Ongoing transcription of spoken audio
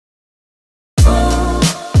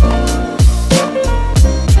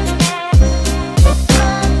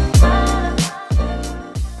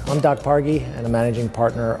I'm Doc Parghi, and I'm managing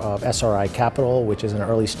partner of SRI Capital, which is an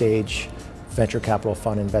early stage venture capital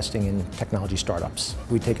fund investing in technology startups.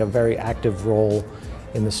 We take a very active role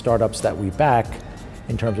in the startups that we back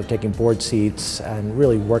in terms of taking board seats and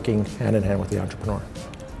really working hand in hand with the entrepreneur.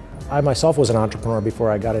 I myself was an entrepreneur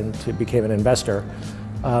before I became an investor.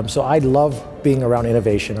 So I love being around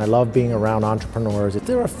innovation. I love being around entrepreneurs.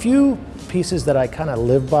 There are a few pieces that I kind of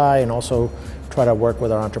live by and also try to work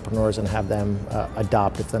with our entrepreneurs and have them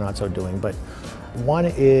adopt if they're not so doing. But one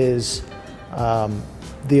is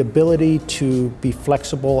the ability to be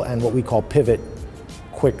flexible and what we call pivot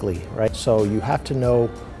quickly, right? So you have to know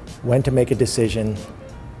when to make a decision,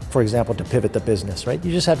 for example, to pivot the business, right?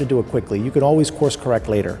 You just have to do it quickly. You can always course correct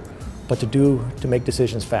later, but to make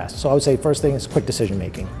decisions fast. So I would say first thing is quick decision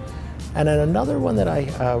making. And then another one that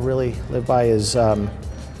I really live by is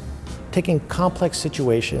taking complex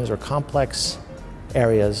situations or complex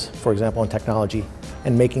areas, for example in technology,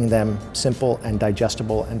 and making them simple and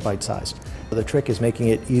digestible and bite-sized. The trick is making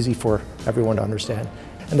it easy for everyone to understand.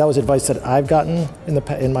 And that was advice that I've gotten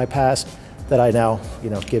in my past that I now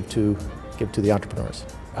give to the entrepreneurs.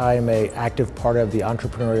 I am an active part of the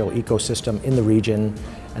entrepreneurial ecosystem in the region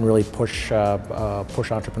and really push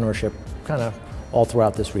entrepreneurship kind of all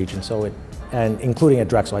throughout this region. And including at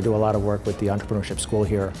Drexel, I do a lot of work with the entrepreneurship school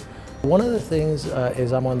here. One of the things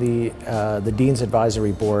is I'm on the Dean's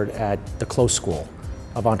Advisory Board at the Close School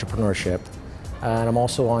of Entrepreneurship, and I'm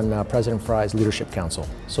also on President Fry's Leadership Council.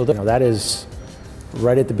 So that is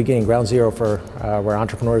right at the beginning, ground zero for where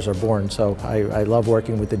entrepreneurs are born. So I love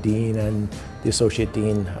working with the Dean and the Associate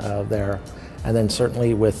Dean there. And then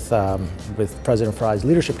certainly with President Fry's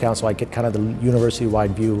Leadership Council, I get kind of the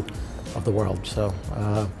university-wide view of the world. So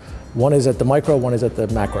one is at the micro, one is at the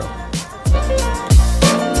macro.